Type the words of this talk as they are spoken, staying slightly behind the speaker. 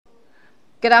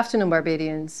Good afternoon,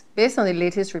 Barbadians. Based on the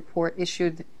latest report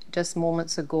issued just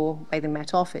moments ago by the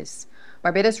Met Office,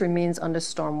 Barbados remains under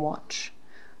storm watch.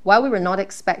 While we were not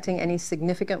expecting any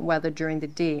significant weather during the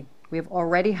day, we have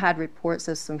already had reports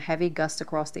of some heavy gusts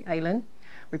across the island,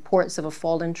 reports of a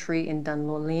fallen tree in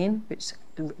Dunlow Lane, which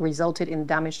resulted in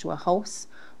damage to a house.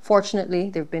 Fortunately,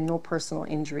 there have been no personal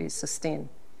injuries sustained.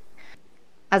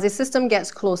 As the system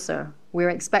gets closer, we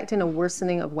are expecting a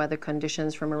worsening of weather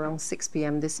conditions from around 6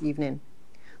 p.m. this evening.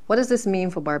 What does this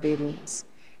mean for Barbadians?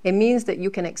 It means that you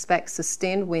can expect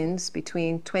sustained winds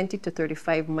between 20 to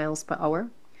 35 miles per hour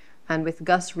and with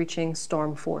gusts reaching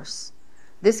storm force.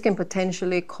 This can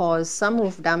potentially cause some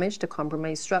roof damage to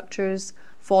compromised structures,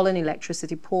 fallen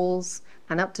electricity poles,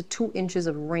 and up to 2 inches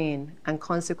of rain and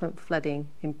consequent flooding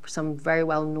in some very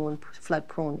well-known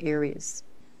flood-prone areas.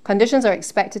 Conditions are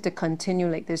expected to continue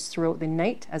like this throughout the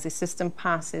night as the system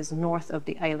passes north of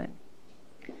the island.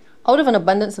 Out of an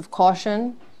abundance of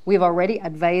caution, we've already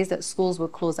advised that schools will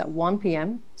close at 1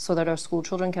 p.m. so that our school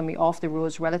children can be off the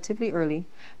roads relatively early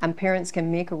and parents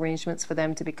can make arrangements for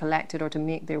them to be collected or to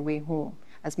make their way home.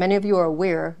 As many of you are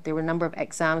aware, there were a number of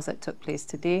exams that took place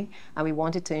today, and we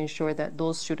wanted to ensure that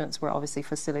those students were obviously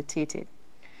facilitated.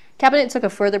 Cabinet took a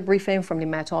further briefing from the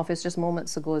Met Office just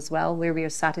moments ago as well, where we are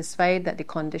satisfied that the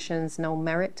conditions now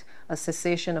merit a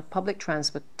cessation of public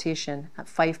transportation at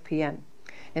 5 p.m.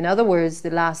 In other words, the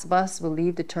last bus will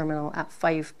leave the terminal at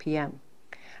 5 p.m.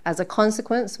 As a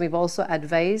consequence, we've also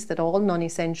advised that all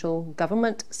non-essential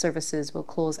government services will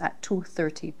close at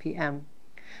 2:30 p.m.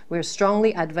 We're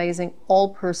strongly advising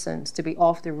all persons to be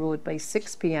off the road by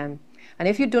 6 p.m. And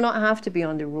if you do not have to be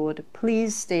on the road,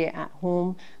 please stay at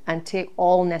home and take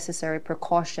all necessary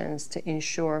precautions to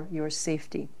ensure your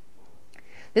safety.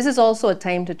 This is also a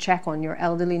time to check on your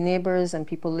elderly neighbors and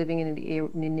people living in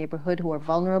the neighborhood who are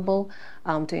vulnerable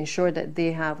to ensure that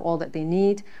they have all that they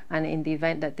need, and in the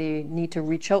event that they need to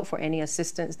reach out for any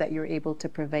assistance, that you're able to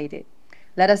provide it.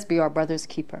 Let us be our brother's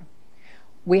keeper.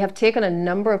 We have taken a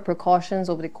number of precautions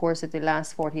over the course of the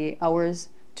last 48 hours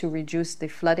to reduce the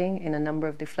flooding in a number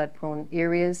of the flood-prone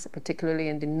areas, particularly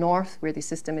in the north where the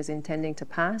system is intending to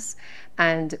pass.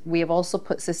 And we have also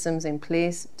put systems in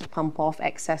place to pump off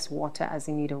excess water as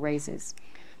the need arises.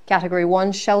 Category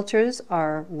 1 shelters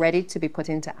are ready to be put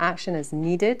into action as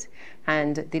needed,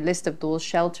 and the list of those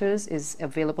shelters is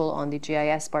available on the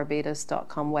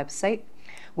gisbarbados.com website.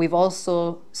 We've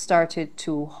also started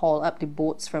to haul up the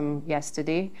boats from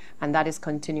yesterday, and that is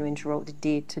continuing throughout the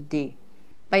day today.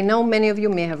 By now, many of you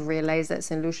may have realized that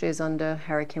St. Lucia is under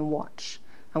hurricane watch,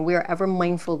 and we are ever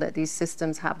mindful that these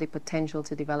systems have the potential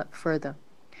to develop further.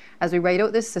 As we ride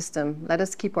out this system, let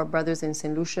us keep our brothers in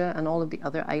St. Lucia and all of the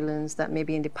other islands that may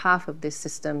be in the path of this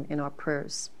system in our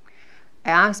prayers.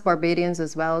 I ask Barbadians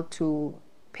as well to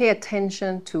pay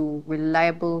attention to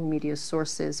reliable media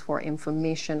sources for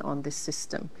information on this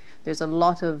system. There's a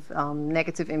lot of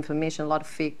negative information, a lot of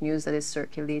fake news that is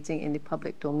circulating in the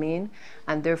public domain,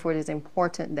 and therefore it is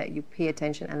important that you pay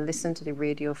attention and listen to the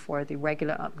radio for the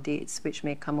regular updates which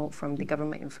may come out from the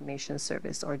Government Information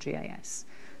Service or GIS.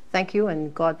 Thank you,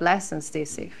 and God bless, and stay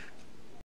safe.